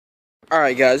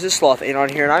Alright guys, this is Sloth on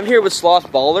here, and I'm here with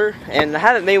Sloth Baller, and I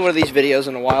haven't made one of these videos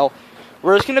in a while.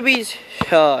 We're just gonna be,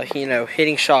 you know,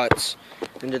 hitting shots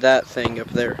into that thing up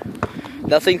there.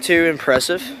 Nothing too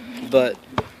impressive, but,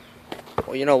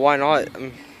 well, you know, why not?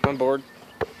 I'm bored.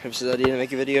 It was his idea to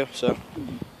make a video, so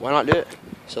why not do it?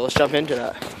 So let's jump into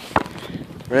that.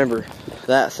 Remember,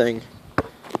 that thing.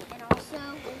 And also,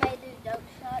 we may do dope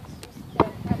shots just to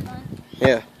have fun.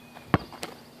 Yeah.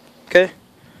 Okay.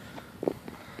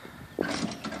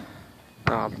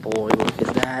 Oh boy, look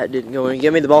at that. Didn't go in.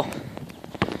 Give me the ball. Hey,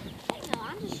 no,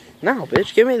 I'm just... No,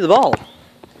 bitch, give me the ball.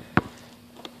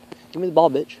 Give me the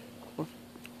ball, bitch.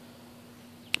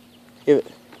 Give it.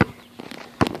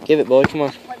 Give it, boy. Come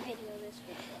on. What video this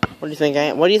video? What do you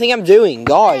think What do you think I'm doing?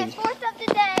 God. Hey, fourth of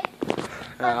the day.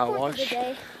 Fourth of the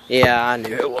day. Yeah, I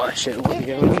knew it was. Shit, wasn't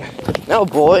going. No,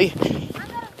 boy. I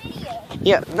got a video.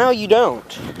 Yeah, no, you don't.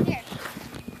 Here.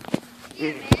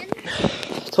 Here, man.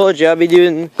 Told you I'd be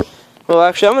doing. Well,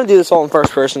 actually, I'm gonna do this all in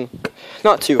first person.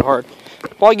 Not too hard.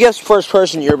 Well, I guess first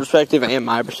person, your perspective and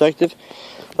my perspective.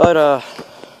 But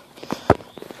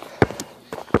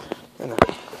you know.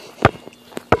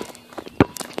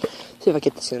 See if I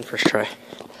get this in first try.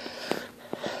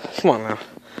 Come on now.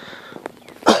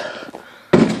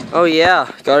 Oh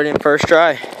yeah, got it in first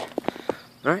try.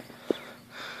 Alright.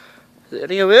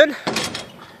 Did it go good?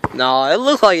 No, it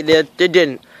looked like it did. It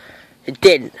didn't. It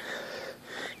didn't.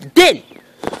 It didn't.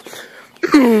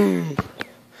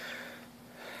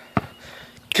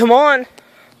 Come on.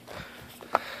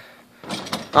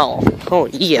 Oh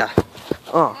yeah.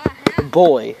 Oh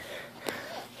boy.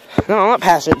 No, I'm not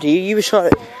passing it to you. You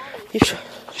shut it.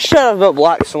 Shut up about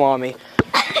black salami.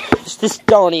 Just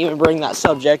don't even bring that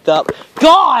subject up.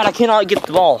 God, I cannot get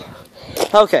the ball.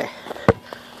 Okay.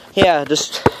 Yeah,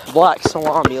 just black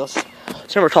salami. Let's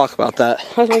never talk about that.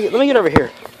 Let me get over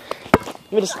here.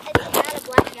 Let me just.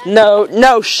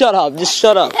 No, shut up. Just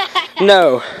shut up.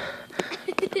 No.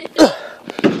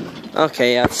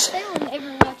 Okay, yeah. They will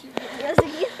never watch your videos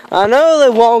again. I know they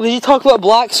won't, because you talk about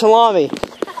black salami.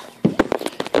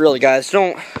 Really, guys,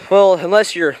 don't. Well,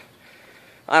 unless you're.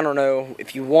 I don't know.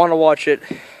 If you want to watch it,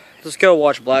 just go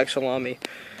watch black salami.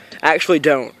 Actually,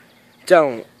 don't.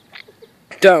 Don't.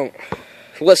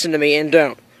 Listen to me and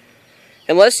don't.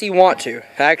 Unless you want to.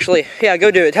 Actually, yeah,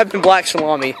 go do it. Type in black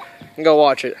salami and go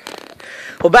watch it.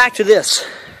 Well, back to this.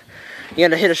 You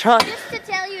gonna hit a shot? Just to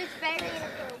tell you, it's very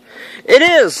inappropriate. It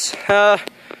is. Let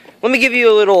me give you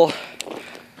a little.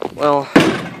 Well,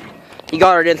 you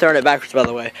got it in throwing it backwards, by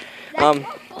the way.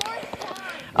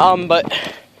 But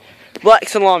black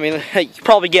salami. You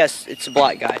probably guessed it's a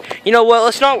black guy. You know what?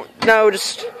 Let's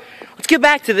get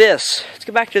back to this. Let's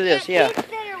get back to this. Yeah. Kids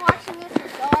that are watching this are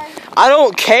sorry. I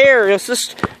don't care. Let's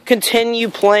just continue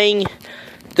playing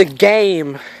the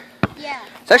game. Yeah.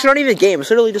 It's actually not even a game. It's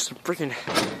literally just a freaking.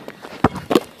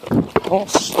 I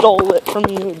stole it from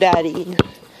you, Daddy.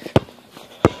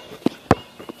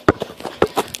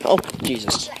 Oh,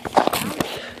 Jesus.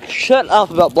 Shut up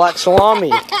about black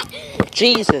salami.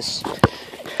 Jesus.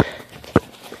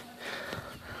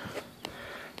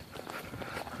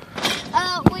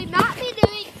 We might be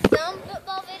doing some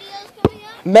football videos coming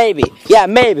up. Maybe. Yeah,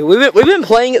 maybe. We've been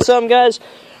playing it some, guys.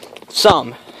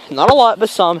 Some. Not a lot, but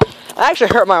some. I actually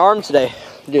hurt my arm today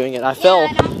doing it. I fell.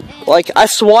 Like, I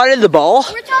swatted the ball.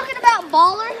 We're talking about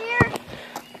baller here.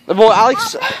 The boy,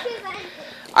 Alex.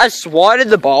 I swatted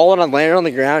the ball and I landed on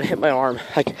the ground, hit my arm.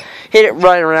 Like, hit it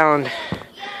right around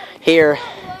here.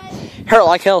 Hurt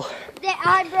like hell. That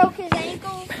I broke his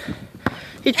ankle.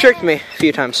 He tricked me a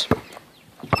few times.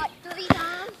 Like 3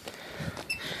 times.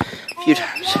 A few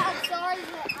times. Yeah, I'm sorry,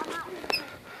 but I'm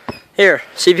not. Here,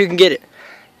 see if you can get it.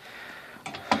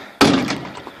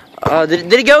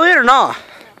 Did it go in or not?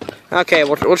 Okay,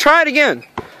 we'll try it again.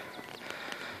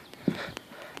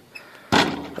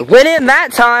 It went in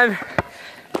that time.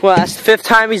 Well, that's the 5th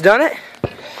time he's done it.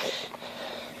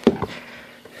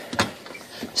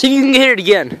 See if you can hit it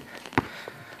again.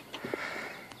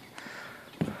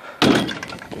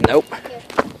 Nope.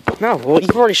 No, well,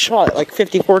 you've already shot it like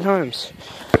 54 times.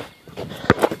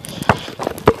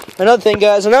 Another thing,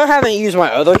 guys, I know I haven't used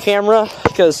my other camera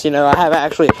because, you know, I haven't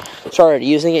actually started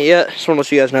using it yet. Just want to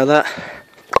let you guys know that.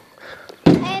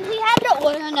 And he had to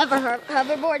order another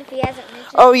hoverboard if he hasn't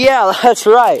mentioned. Oh, yeah, that's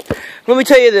right. Let me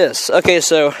tell you this. Okay,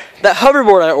 so that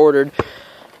hoverboard I ordered,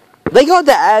 they got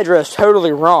the address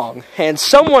totally wrong, and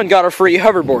someone got a free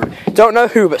hoverboard. Don't know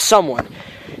who, but someone.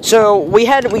 So we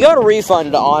got a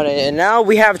refund on it, and now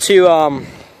we have to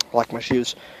like my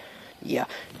shoes. Yeah,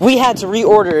 we had to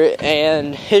reorder it,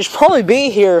 and it should probably be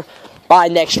here by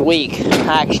next week.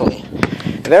 Actually,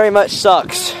 it very much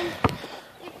sucks.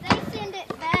 If they send it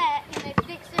back and they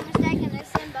fix their mistake and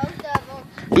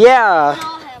Yeah.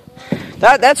 I'll have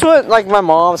one. That's what like my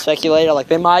mom speculated. Like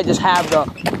they might just have the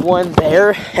one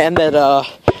there, and that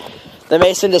they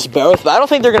may send us both. But I don't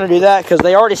think they're gonna do that because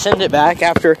they already send it back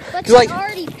after. But Cause, like, you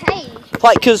already paid.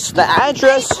 Like, cause the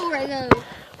address. For it, though.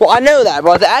 Well, I know that,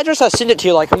 but the address I send it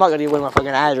to, like, I'm not gonna give away my fucking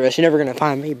address. You're never gonna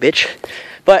find me, bitch.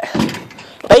 But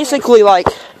basically, like,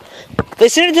 they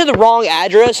send it to the wrong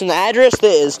address, and the address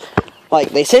that is,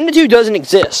 like, they send it to doesn't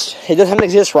exist. It doesn't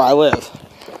exist where I live.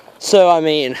 So, I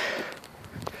mean,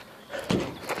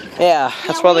 yeah,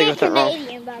 that's why they got that wrong.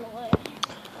 Canadian, by the way.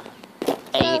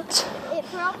 8. So, it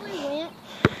probably went.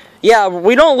 Yeah,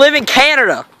 we don't live in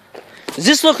Canada. Does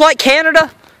this look like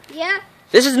Canada? Yeah.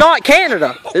 This is not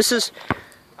Canada. This is,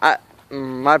 I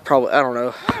don't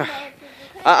know.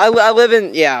 I live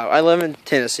in, yeah, I live in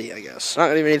Tennessee, I guess. Not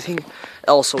gonna give anything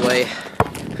else away.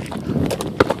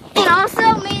 And also,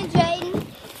 me and Jaden.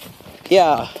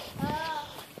 Yeah.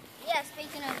 Yeah,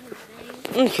 speaking of his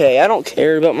name. Okay, I don't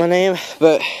care about my name,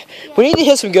 but we need to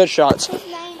hit some good shots. His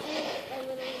name is a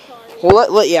little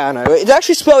retarded. Well, yeah, I know. It's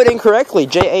actually spelled incorrectly,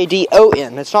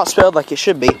 Jadon. It's not spelled like it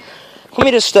should be. Let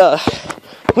me just,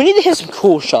 we need to hit some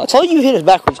cool shots. All you hit is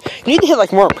backwards. You need to hit,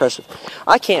 like, more impressive.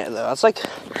 I can't, though. It's like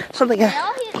something... Y'all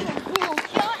hit some cool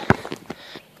shots.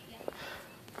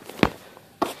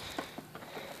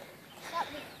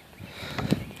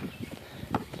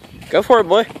 Go for it,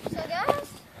 boy. So,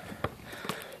 guys,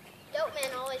 dope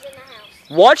man always in the house.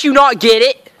 Watch you not get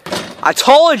it. I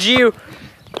told you.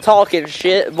 Talking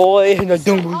shit, boy. No,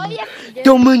 don't All you have to do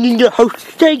don't in the house.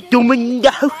 Stay don't in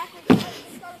the house.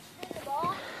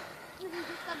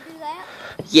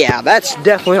 Yeah, that's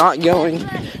definitely not going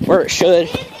where it should.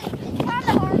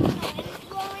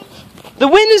 The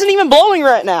wind isn't even blowing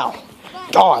right now.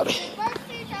 God.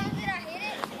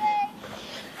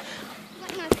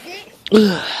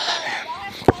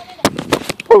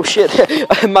 Oh shit!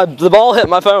 The ball hit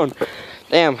my phone.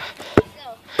 Damn.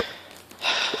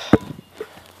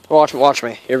 Watch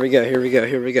me. Here we go.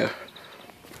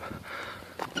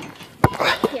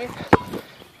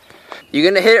 You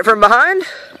gonna hit it from behind?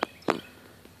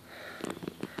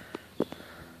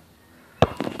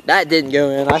 That didn't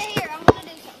go in. Here, I'm gonna do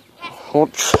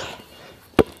something.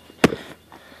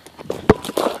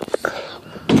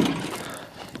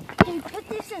 Can you put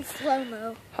this in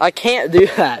slow-mo? I can't do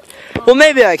that. Well,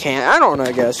 maybe I can. I don't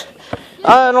know, guys.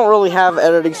 I don't really have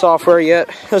editing software yet,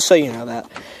 just so you know that.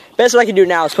 Best I can do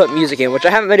now is put music in, which I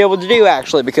haven't been able to do,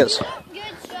 actually, because... Good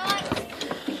shot.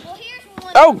 Well, here's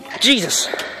one. Oh, Jesus.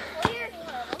 Well, here's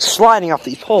one. Sliding off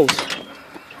these poles.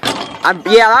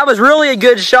 Yeah, that was really a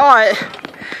good shot.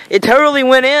 It totally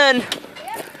went in.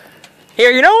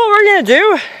 Here, you know what we're going to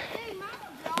do?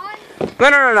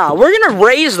 No. We're going to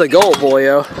raise the goal,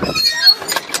 boyo.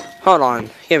 Hold on.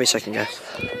 Give me a second, guys.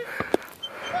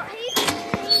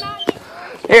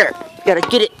 Here. Gotta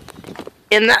get it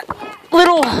in that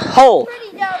little hole.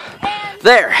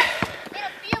 There. In a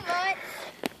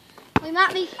few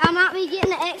months, I might be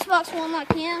getting the Xbox One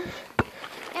like him.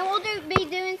 And we'll be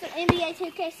doing some NBA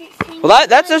 2K16. Well,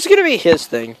 that's going to be his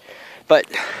thing. But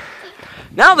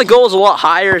now the goal is a lot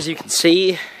higher, as you can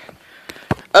see.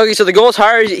 Okay, so the goal is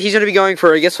higher. He's going to be going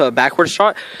for, I guess, a backwards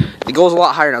shot. The goal is a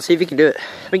lot higher now. See if he can do it.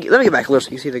 Let me get back a little so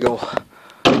you can see the goal.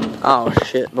 Oh,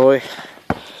 shit, boy.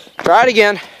 Try it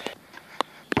again.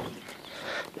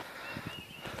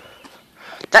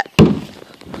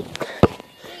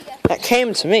 That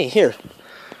came to me. Here.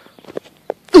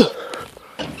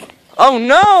 Oh,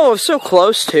 no. So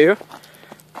close, too.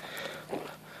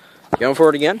 Going for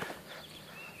it again.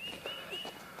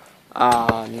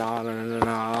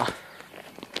 No.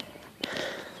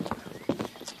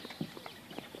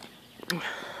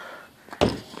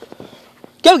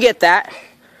 Go get that.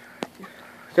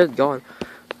 Good going.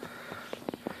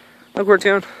 Look where it's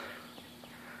going.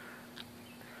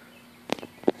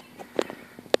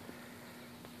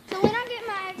 So when I get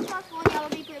my Xbox One, y'all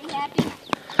will be pretty happy.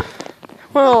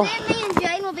 Well. Then me and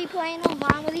Jane will be playing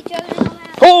online with each other and all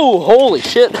that. Oh, holy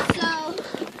shit. So.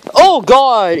 Oh,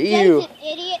 God. Jane's Ew. an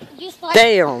idiot. Just like.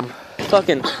 Damn.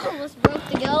 Fucking. I almost broke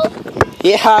the goal.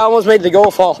 Yeah, I almost made the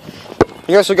goal fall. I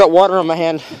guess I got water on my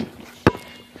hand.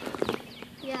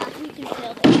 Yeah, you can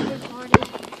tell that you're retarded.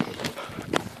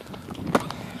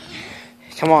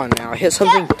 Come on now, hit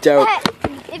something dope.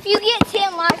 If you get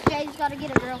 10 likes, Jay's got to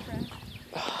get a girlfriend.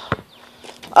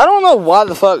 I don't know why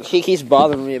the fuck he keeps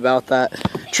bothering me about that.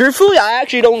 Truthfully, I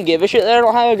actually don't give a shit that I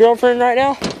don't have a girlfriend right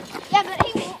now. Yeah, but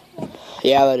he won't.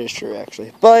 Yeah, that is true,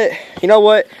 actually. But, you know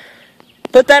what?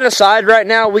 Put that aside right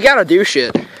now. We gotta do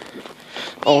shit.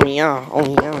 Oh, yeah.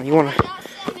 You wanna...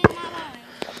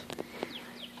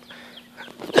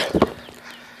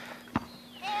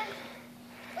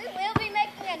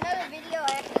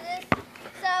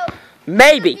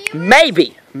 Maybe.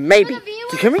 Did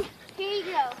you hear me? Here you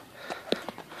go.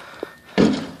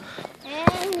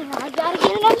 And I gotta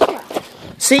get another shot.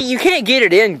 See, you can't get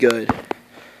it in good.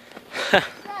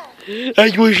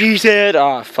 That's what she said.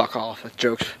 Oh, fuck off. That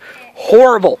joke's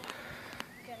horrible.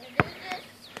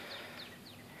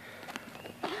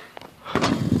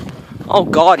 Oh,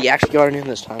 God, he actually got it in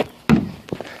this time. And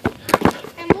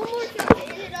one more shot to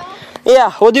end it off.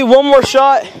 Yeah, we'll do one more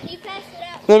shot. You pass it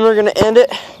out. Then we're going to end it.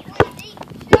 One deep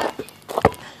shot.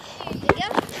 Here you go.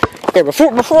 Here,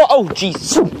 before, oh,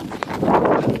 jeez.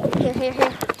 Here.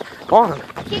 On.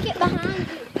 Kick it behind you.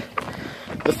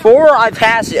 Before I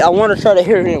pass it, I want to try to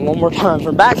hit it one more time.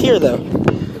 From back here, though.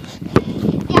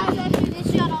 Yeah, I'll go do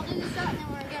this shot. I'll do this shot, and then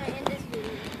we're going to end this video.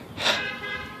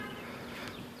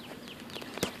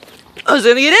 I was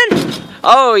going to get in.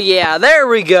 Oh, yeah, there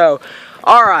we go.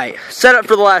 All right, set up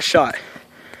for the last shot.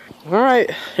 All right,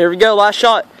 here we go, last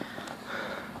shot.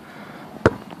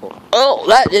 Oh,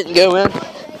 that didn't go in.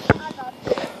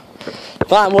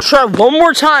 Fine, we'll try one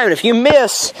more time, and if you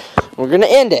miss, we're going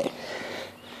to end it.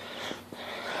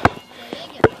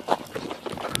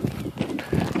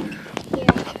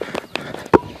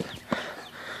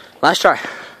 Last try.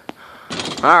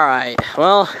 Alright,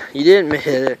 well, you didn't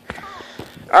hit it.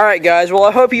 Alright, guys, well,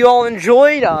 I hope you all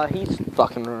enjoyed. He's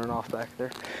fucking running off back there.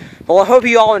 Well, I hope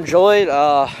you all enjoyed.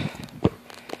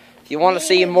 If you want to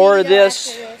see more of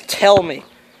this, tell me.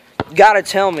 You gotta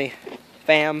tell me,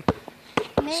 fam.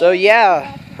 So,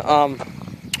 yeah.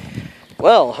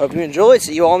 Well, hope you enjoyed.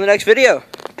 See you all in the next video.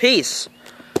 Peace.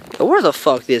 But where the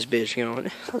fuck this bitch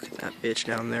going? Look at that bitch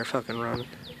down there fucking running.